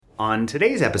On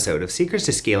today's episode of Secrets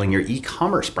to Scaling Your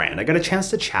E-commerce Brand, I got a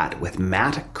chance to chat with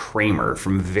Matt Kramer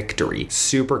from VKTRY.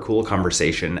 Super cool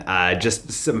conversation.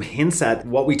 Just some hints at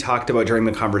what we talked about during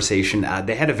the conversation.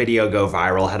 They had a video go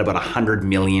viral, had about 100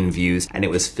 million views, and it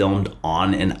was filmed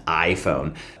on an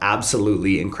iPhone.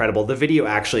 Absolutely incredible. The video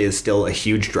actually is still a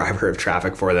huge driver of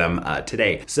traffic for them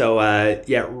today. So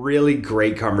really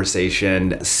great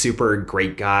conversation. Super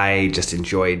great guy. Just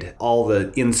enjoyed all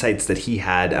the insights that he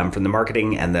had from the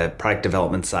marketing and the product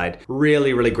development side.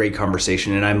 Really, really great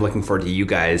conversation, and I'm looking forward to you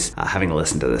guys having a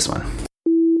listen to this one.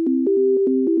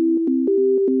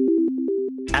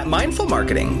 At Mindful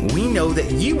Marketing, we know that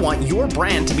you want your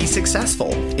brand to be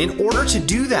successful. In order to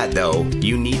do that, though,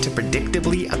 you need to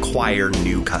predictably acquire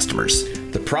new customers.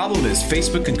 The problem is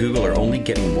Facebook and Google are only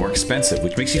getting more expensive,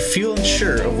 which makes you feel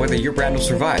unsure of whether your brand will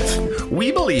survive.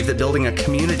 We believe that building a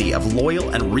community of loyal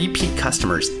and repeat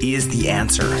customers is the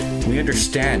answer. We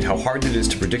understand how hard it is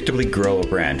to predictably grow a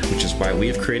brand, which is why we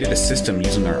have created a system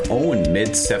using our own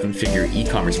mid-seven-figure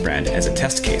e-commerce brand as a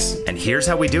test case. And here's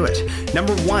how we do it.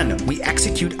 Number 1, we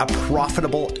execute a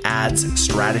profitable ads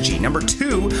strategy. Number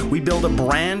 2, we build a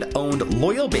brand-owned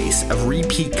loyal base of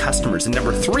repeat customers. And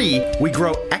number 3, we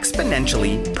grow exponentially,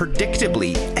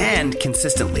 predictably, and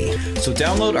consistently. So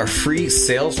download our free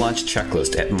sales launch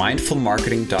checklist at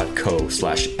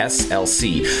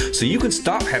mindfulmarketing.co/SLC so you can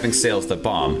stop having sales that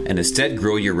bomb and instead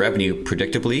grow your revenue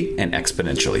predictably and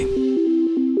exponentially.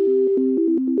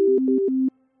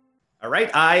 All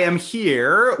right, I am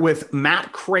here with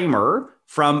Matt Kramer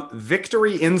from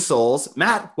VKTRY Insoles.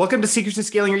 Matt, welcome to Secrets to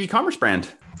Scaling Your E-commerce Brand.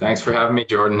 Thanks for having me,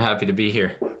 Jordan. Happy to be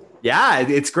here. Yeah,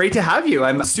 it's great to have you.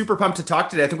 I'm super pumped to talk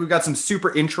today. I think we've got some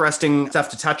super interesting stuff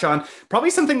to touch on.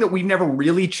 Probably something that we've never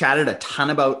really chatted a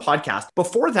ton about podcast.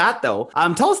 Before that, though,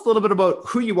 tell us a little bit about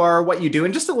who you are, what you do,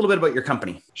 and just a little bit about your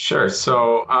company. Sure.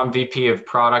 So I'm VP of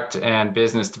Product and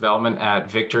Business Development at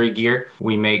VKTRY Gear.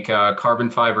 We make a carbon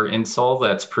fiber insole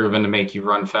that's proven to make you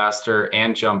run faster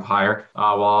and jump higher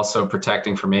while also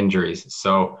protecting from injuries.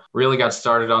 So really got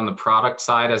started on the product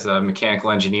side as a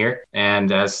mechanical engineer.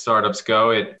 And as startups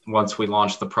go, once we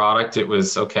launched the product, it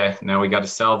was, okay, now we got to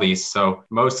sell these. So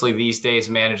mostly these days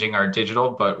managing our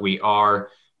digital, but we are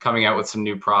coming out with some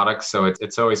new products. So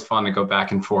it's always fun to go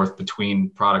back and forth between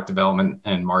product development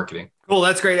and marketing. Cool.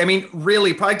 That's great. I mean,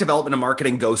 really, product development and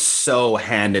marketing go so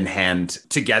hand in hand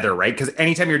together, right? Because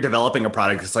anytime you're developing a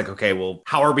product, it's like, okay, well,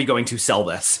 how are we going to sell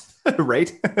this?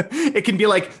 Right? It can be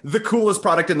like the coolest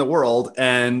product in the world,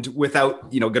 and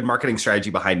without, good marketing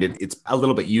strategy behind it, it's a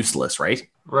little bit useless, right?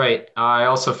 Right. I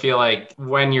also feel like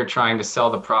when you're trying to sell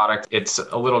the product, it's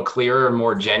a little clearer and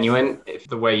more genuine if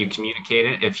the way you communicate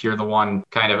it. If you're the one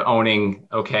kind of owning,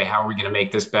 okay, how are we going to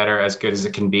make this better, as good as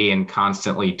it can be, and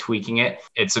constantly tweaking it,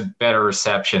 it's a better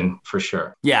reception for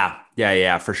sure. Yeah,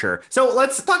 for sure. So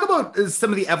let's talk about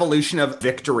some of the evolution of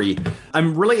VKTRY.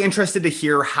 I'm really interested to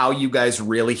hear how you guys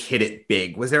really hit it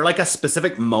big. Was there like a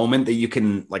specific moment that you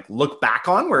can like look back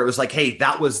on where it was like, hey,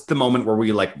 that was the moment where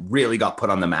we like really got put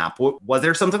on the map? Was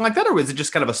there something like that, or was it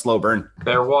just kind of a slow burn?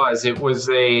 There was. It was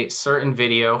a certain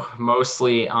video,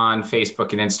 mostly on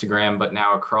Facebook and Instagram, but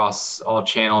now across all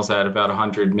channels at about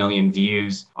 100 million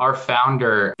views. Our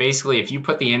founder, basically, if you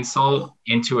put the insole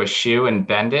into a shoe and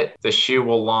bend it, the shoe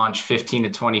will launch 15 to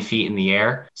 20 feet in the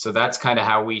air. So that's kind of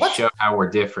how we show how we're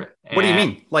different. What do you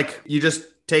mean? Like you just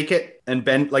take it and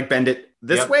bend it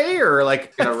this way, or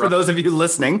like for those of you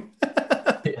listening?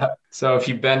 Yeah. So if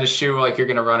you bend a shoe like you're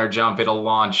going to run or jump, it'll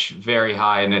launch very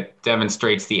high, and it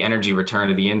demonstrates the energy return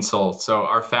to the insole. So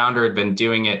our founder had been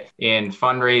doing it in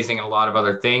fundraising and a lot of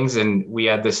other things. And we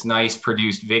had this nice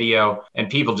produced video, and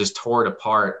people just tore it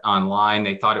apart online.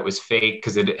 They thought it was fake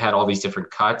because it had all these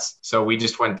different cuts. So we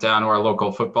just went down to our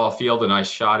local football field and I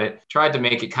shot it, tried to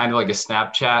make it kind of like a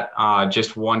Snapchat,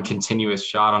 just one continuous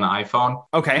shot on an iPhone.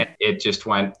 Okay. And it just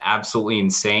went absolutely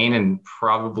insane, and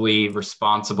probably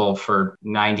responsible for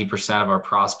 90% of our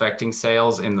prospecting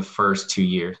sales in the first 2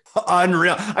 years.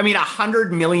 Unreal. I mean,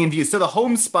 100 million views. So the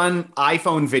homespun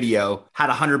iPhone video had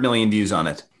 100 million views on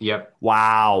it. Yep.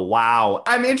 Wow.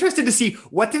 I'm interested to see,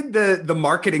 what did the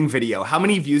marketing video, how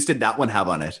many views did that one have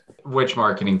on it? Which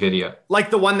marketing video? Like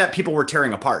the one that people were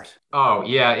tearing apart. Oh,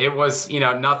 yeah. It was,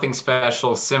 nothing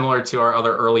special, similar to our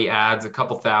other early ads, a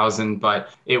couple thousand, but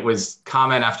it was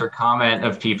comment after comment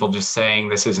of people just saying,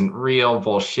 this isn't real,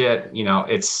 bullshit.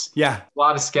 It's a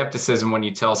lot of skepticism when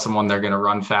you tell someone they're going to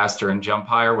run faster and jump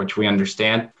higher, which we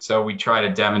understand. So we try to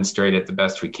demonstrate it the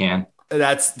best we can.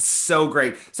 That's so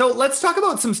great. So let's talk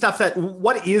about some stuff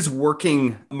what is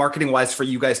working marketing wise for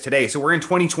you guys today. So we're in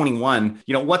 2021.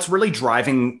 What's really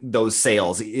driving those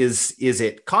sales? Is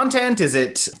it content? Is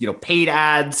it, paid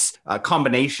ads, a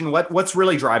combination? What's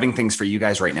really driving things for you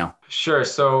guys right now? Sure.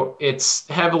 So it's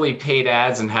heavily paid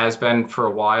ads and has been for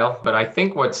a while. But I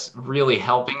think what's really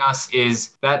helping us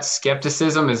is that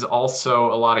skepticism is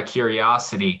also a lot of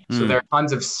curiosity. So there are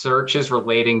tons of searches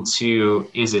relating to,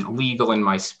 is it legal in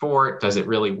my sport? Does it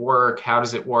really work? How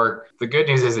does it work? The good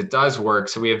news is it does work.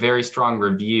 So we have very strong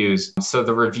reviews. So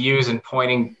the reviews and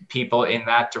pointing people in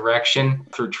that direction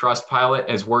through Trustpilot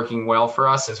is working well for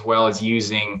us, as well as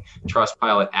using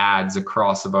Trustpilot ads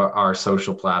across our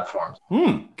social platforms.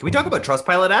 Can we talk about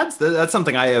Trustpilot ads? That's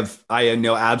something I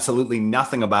know absolutely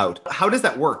nothing about. How does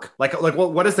that work? Like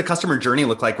what does the customer journey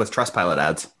look like with Trustpilot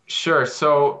ads? Sure.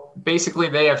 So basically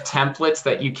they have templates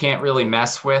that you can't really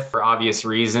mess with for obvious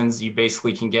reasons. You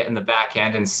basically can get in the back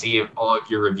end and see all of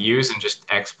your reviews and just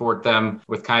export them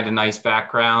with kind of nice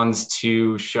backgrounds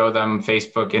to show them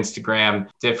Facebook, Instagram,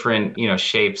 different,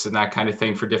 shapes and that kind of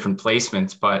thing for different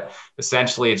placements. But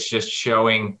essentially it's just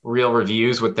showing real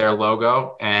reviews with their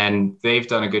logo. And they've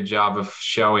done a good job of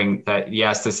showing that,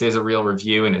 yes, this is a real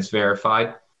review and it's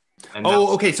verified.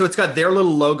 Okay. So it's got their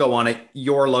little logo on it,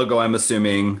 your logo, I'm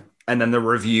assuming, and then the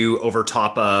review over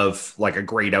top of like a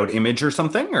grayed out image or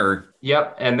something, or?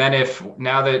 Yep. And then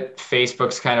now that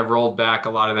Facebook's kind of rolled back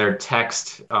a lot of their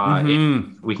text,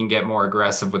 we can get more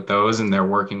aggressive with those and they're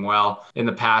working well. In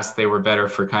the past, they were better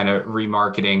for kind of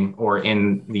remarketing or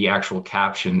in the actual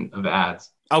caption of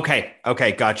ads. Okay,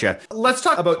 gotcha. Let's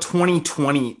talk about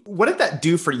 2020. What did that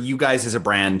do for you guys as a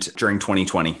brand during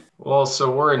 2020? Well,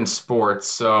 so we're in sports.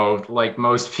 So like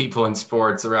most people in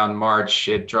sports, around March,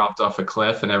 it dropped off a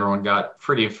cliff and everyone got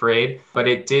pretty afraid. But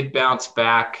it did bounce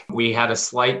back. We had a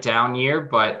slight down year,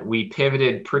 but we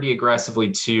pivoted pretty aggressively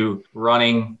to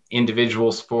running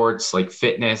individual sports like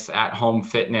fitness, at-home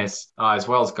fitness, as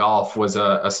well as golf was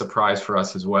a surprise for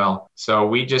us as well. So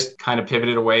we just kind of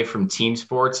pivoted away from team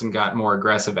sports and got more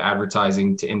aggressive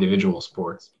advertising to individual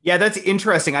sports. Yeah, that's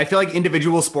interesting. I feel like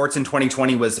individual sports in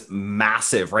 2020 was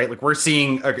massive, right? Like we're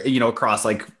seeing, across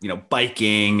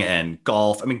biking and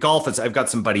golf. I mean, golf is, I've got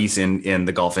some buddies in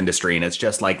the golf industry and it's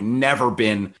just like never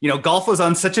been, golf was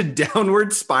on such a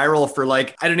downward spiral for I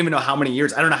don't even know how many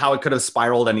years. I don't know how it could have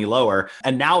spiraled any lower.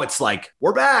 And now it's like,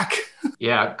 we're back.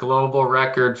 Yeah, global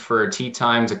record for tee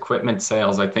times equipment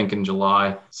sales, I think in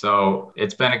July. So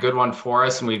it's been a good one for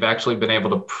us. And we've actually been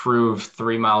able to prove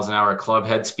 3 miles an hour club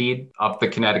head speed up the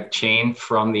kinetic chain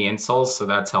from the insoles. So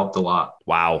that's helped a lot.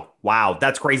 Wow.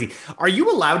 That's crazy. Are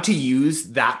you allowed to use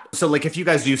that? So if you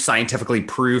guys do scientifically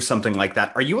prove something like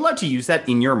that, are you allowed to use that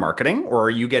in your marketing or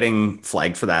are you getting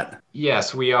flagged for that?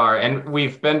 Yes, we are. And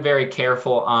we've been very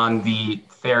careful on the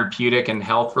therapeutic and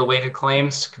health related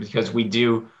claims because we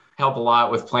do help a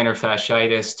lot with plantar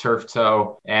fasciitis, turf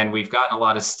toe, and we've gotten a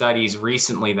lot of studies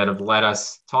recently that have let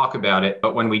us talk about it.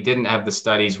 But when we didn't have the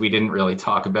studies, we didn't really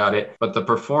talk about it. But the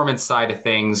performance side of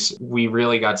things, we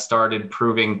really got started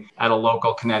proving at a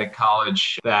local kinetic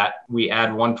college that we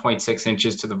add 1.6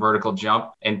 inches to the vertical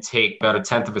jump and take about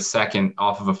 1/10 of a second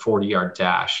off of a 40-yard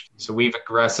dash. So we've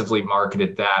aggressively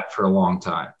marketed that for a long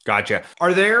time. Gotcha.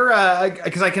 Are there,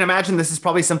 because I can imagine this is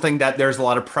probably something that there's a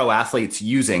lot of pro athletes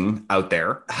using out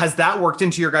there. Has that worked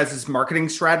into your guys' marketing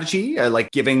strategy,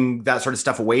 giving that sort of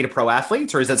stuff away to pro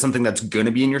athletes, or is that something that's going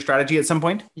to be in your strategy at some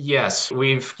point? Yes,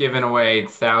 we've given away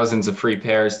thousands of free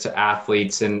pairs to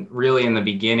athletes. And really in the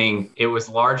beginning, it was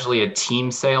largely a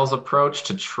team sales approach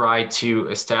to try to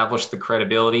establish the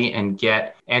credibility and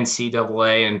get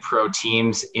NCAA and pro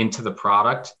teams into the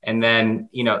product. And then,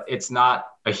 it's not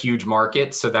a huge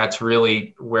market. So that's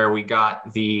really where we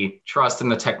got the trust in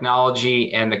the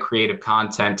technology and the creative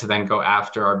content to then go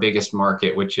after our biggest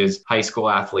market, which is high school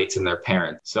athletes and their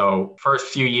parents. So first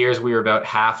few years, we were about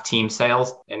half team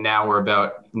sales, and now we're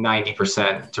about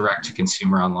 90% direct to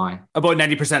consumer online. About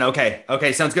 90%.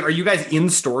 Okay. Sounds good. Are you guys in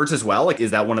stores as well?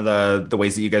 Is that one of the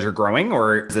ways that you guys are growing,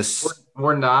 or is this?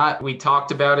 We're not. We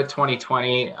talked about it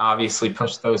 2020, obviously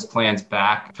pushed those plans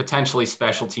back, potentially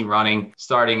specialty running,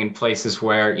 starting in places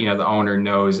where, the owner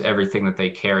knows everything that they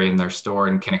carry in their store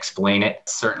and can explain it.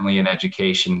 Certainly in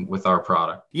education with our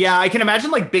product. Yeah, I can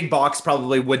imagine big box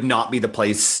probably would not be the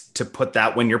place to put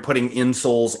that when you're putting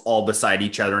insoles all beside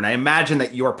each other. And I imagine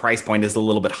that your price point is a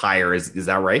little bit higher. Is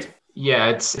that right? Yeah,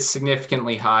 it's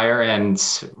significantly higher. And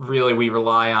really, we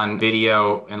rely on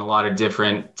video and a lot of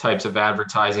different types of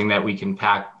advertising that we can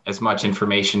pack as much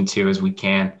information to as we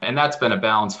can. And that's been a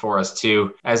balance for us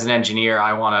too. As an engineer,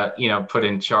 I want to, put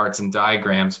in charts and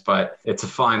diagrams, but it's a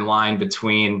fine line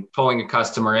between pulling a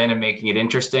customer in and making it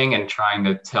interesting and trying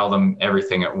to tell them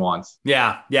everything at once.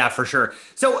 Yeah, for sure.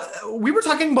 So we were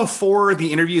talking before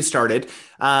the interview started.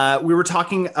 We were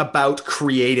talking about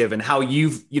creative and how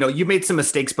you've made some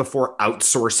mistakes before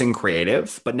outsourcing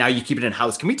creative, but now you keep it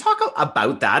in-house. Can we talk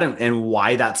about that and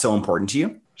why that's so important to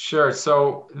you? Sure.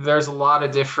 So there's a lot of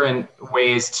different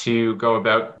ways to go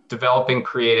about developing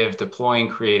creative, deploying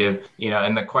creative,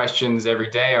 and the questions every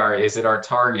day are, is it our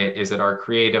target? Is it our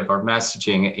creative, our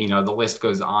messaging? The list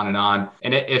goes on.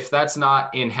 And if that's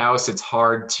not in-house, it's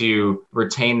hard to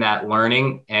retain that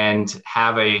learning and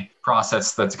have a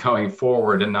process that's going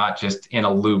forward and not just in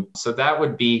a loop. So that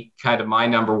would be kind of my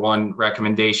number one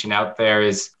recommendation out there.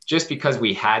 Is just because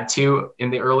we had to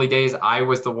in the early days, I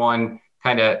was the one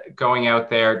kind of going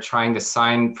out there, trying to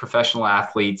sign professional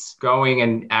athletes, going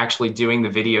and actually doing the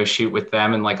video shoot with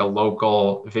them and like a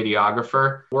local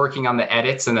videographer, working on the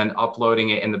edits and then uploading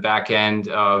it in the back end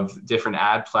of different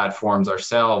ad platforms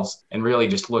ourselves, and really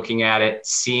just looking at it,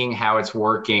 seeing how it's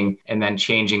working, and then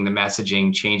changing the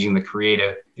messaging, changing the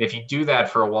creative. If you do that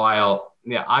for a while,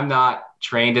 I'm not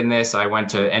trained in this. I went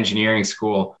to engineering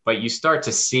school, but you start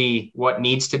to see what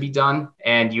needs to be done,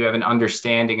 and you have an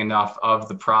understanding enough of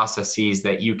the processes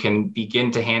that you can begin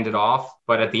to hand it off.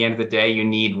 But at the end of the day, you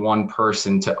need one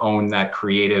person to own that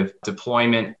creative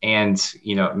deployment and,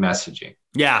 messaging.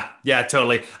 Yeah,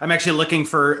 totally. I'm actually looking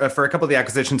for a couple of the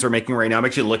acquisitions we're making right now. I'm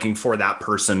actually looking for that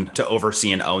person to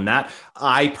oversee and own that.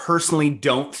 I personally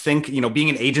don't think, being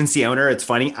an agency owner, it's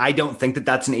funny. I don't think that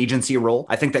that's an agency role.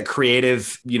 I think that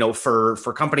creative, for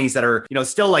companies that are,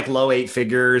 still like low 8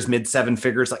 figures, mid 7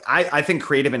 figures, like I think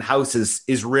creative in-house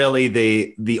is really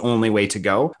the only way to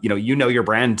go. You know your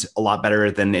brand a lot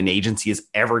better than an agency is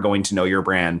ever going to know your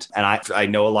brand. And I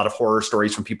know a lot of horror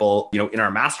stories from people, in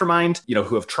our mastermind,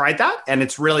 who have tried that, and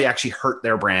it's really actually hurt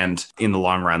their brand in the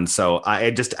long run. So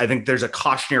I think there's a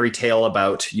cautionary tale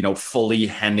about, fully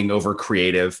handing over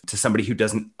creative to somebody who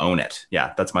doesn't own it.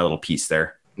 Yeah, that's my little piece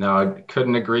there. No, I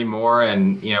couldn't agree more.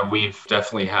 And, we've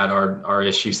definitely had our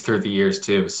issues through the years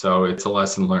too. So it's a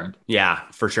lesson learned. Yeah,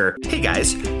 for sure. Hey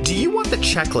guys, do you want the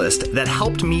checklist that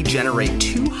helped me generate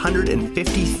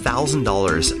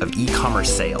 $250,000 of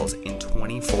e-commerce sales in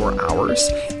 24 hours?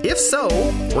 If so,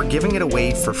 we're giving it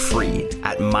away for free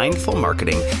at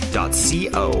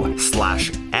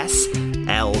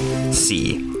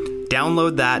mindfulmarketing.co/SLC.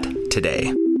 Download that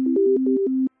today.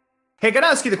 Hey, I got to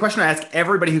ask you the question I ask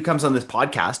everybody who comes on this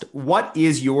podcast. What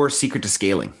is your secret to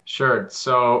scaling? Sure.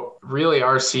 So really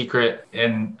our secret,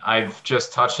 and I've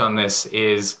just touched on this,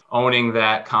 is owning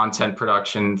that content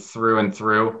production through and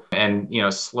through, and,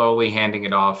 slowly handing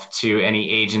it off to any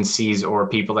agencies or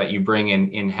people that you bring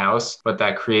in-house, but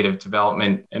that creative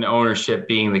development and ownership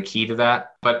being the key to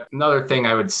that. But another thing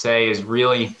I would say is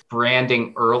really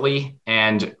branding early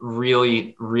and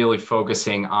really, really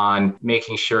focusing on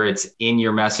making sure it's in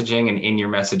your messaging and in your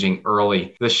messaging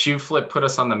early. The shoe flip put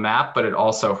us on the map, but it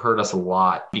also hurt us a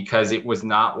lot because it was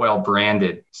not well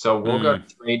branded. So we'll go to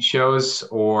trade shows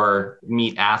or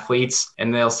meet athletes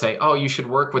and they'll say, oh, you should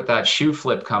work with that shoe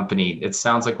flip company. It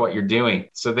sounds like what you're doing.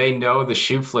 So they know the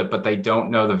shoe flip, but they don't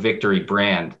know the VKTRY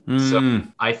brand. So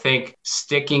I think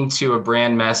sticking to a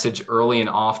brand message early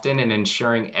and often and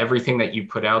ensuring everything that you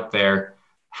put out there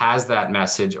has that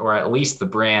message, or at least the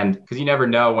brand, because you never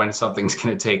know when something's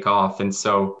going to take off. And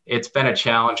so it's been a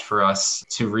challenge for us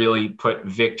to really put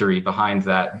VKTRY behind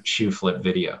that shoe flip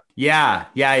video. Yeah.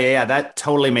 That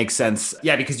totally makes sense.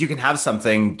 Yeah, because you can have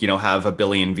something, have 1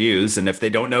 billion views, and if they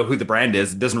don't know who the brand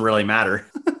is, it doesn't really matter,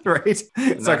 right?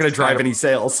 It's not going to drive any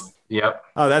sales. Yep.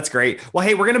 Oh, that's great. Well,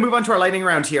 hey, we're going to move on to our lightning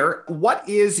round here. What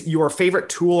is your favorite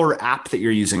tool or app that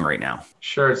you're using right now?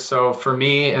 Sure. So for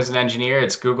me as an engineer,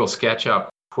 it's Google SketchUp.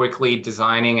 Quickly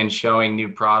designing and showing new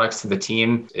products to the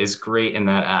team is great in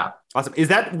that app. Awesome. Is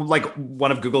that like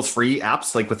one of Google's free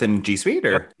apps, like within G Suite,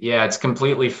 or? Yeah, it's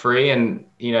completely free. And,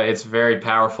 it's very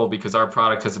powerful because our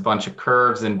product has a bunch of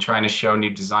curves and trying to show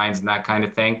new designs and that kind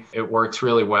of thing. It works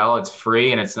really well. It's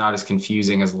free and it's not as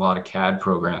confusing as a lot of CAD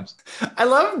programs. I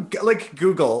love like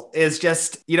Google is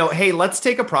just, hey, let's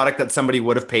take a product that somebody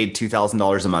would have paid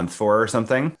 $2,000 a month for or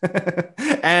something.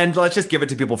 And let's just give it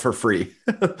to people for free.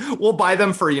 We'll buy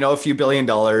them for, a few $1 billion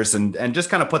and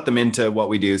just kind of put them into what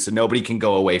we do. So nobody can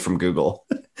go away from Google.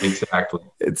 Exactly.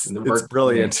 It's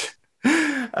brilliant.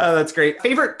 That's great.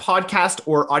 Favorite podcast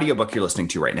or audiobook you're listening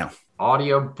to right now?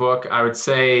 Audiobook, I would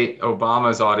say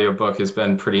Obama's audiobook has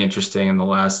been pretty interesting in the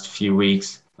last few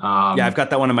weeks. Yeah, I've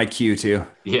got that one in my queue too.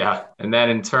 Yeah. And then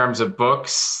in terms of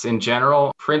books in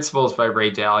general, Principles by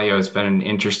Ray Dalio has been an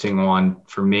interesting one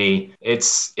for me.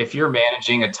 It's if you're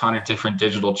managing a ton of different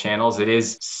digital channels, it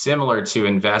is similar to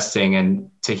investing. And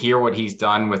to hear what he's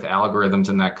done with algorithms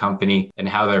in that company and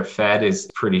how they're fed is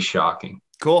pretty shocking.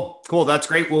 Cool. That's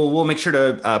great. We'll make sure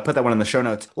to put that one in the show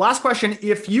notes. Last question.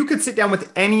 If you could sit down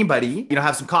with anybody,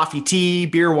 have some coffee, tea,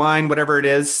 beer, wine, whatever it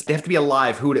is, they have to be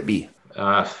alive, who would it be?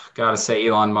 Gotta say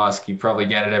Elon Musk. You probably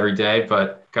get it every day,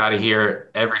 but gotta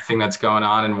hear everything that's going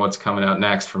on and what's coming out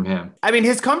next from him. I mean,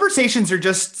 his conversations are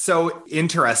just so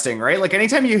interesting, right? Like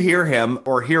anytime you hear him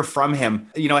or hear from him,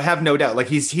 I have no doubt, like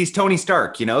he's Tony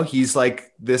Stark, he's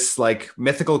like this like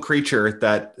mythical creature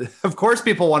that of course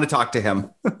people want to talk to him.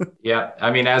 Yeah.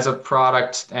 I mean, as a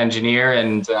product engineer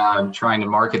and trying to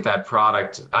market that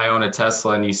product, I own a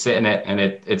Tesla and you sit in it and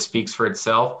it speaks for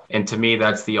itself. And to me,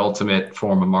 that's the ultimate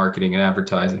form of marketing and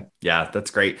advertising. Yeah, that's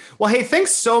great. Well, hey,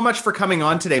 thanks so much for coming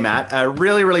on today, Matt.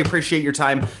 Really, really appreciate your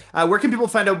time. Where can people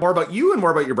find out more about you and more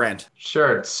about your brand?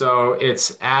 Sure. So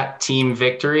it's at Team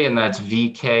VKTRY, and that's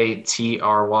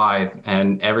VKTRY.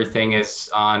 And everything is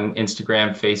on Instagram,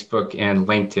 Facebook, and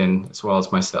LinkedIn, as well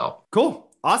as myself. Cool.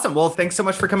 Awesome. Well, thanks so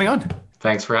much for coming on.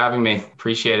 Thanks for having me.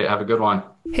 Appreciate it. Have a good one.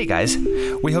 Hey guys,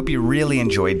 we hope you really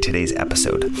enjoyed today's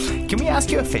episode. Can we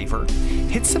ask you a favor?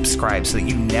 Hit subscribe so that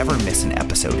you never miss an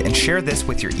episode and share this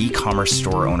with your e-commerce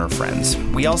store owner friends.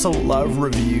 We also love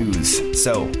reviews.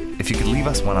 So if you could leave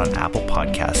us one on Apple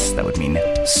Podcasts, that would mean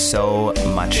so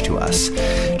much to us.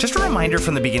 Just a reminder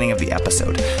from the beginning of the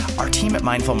episode, our team at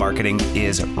Mindful Marketing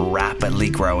is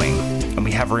rapidly growing, and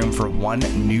we have room for one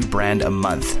new brand a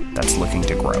month that's looking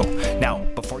to grow. Now,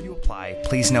 before you apply,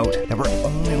 please note that we're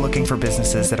only looking for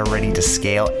businesses that are ready to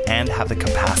scale and have the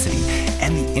capacity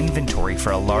and the inventory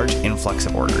for a large influx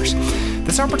of orders.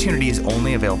 This opportunity is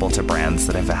only available to brands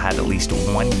that have had at least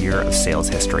 1 year of sales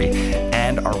history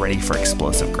and are ready for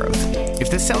explosive growth. If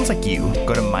this sounds like you,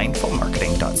 go to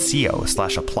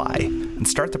mindfulmarketing.co/apply and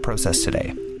start the process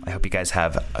today. I hope you guys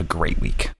have a great week.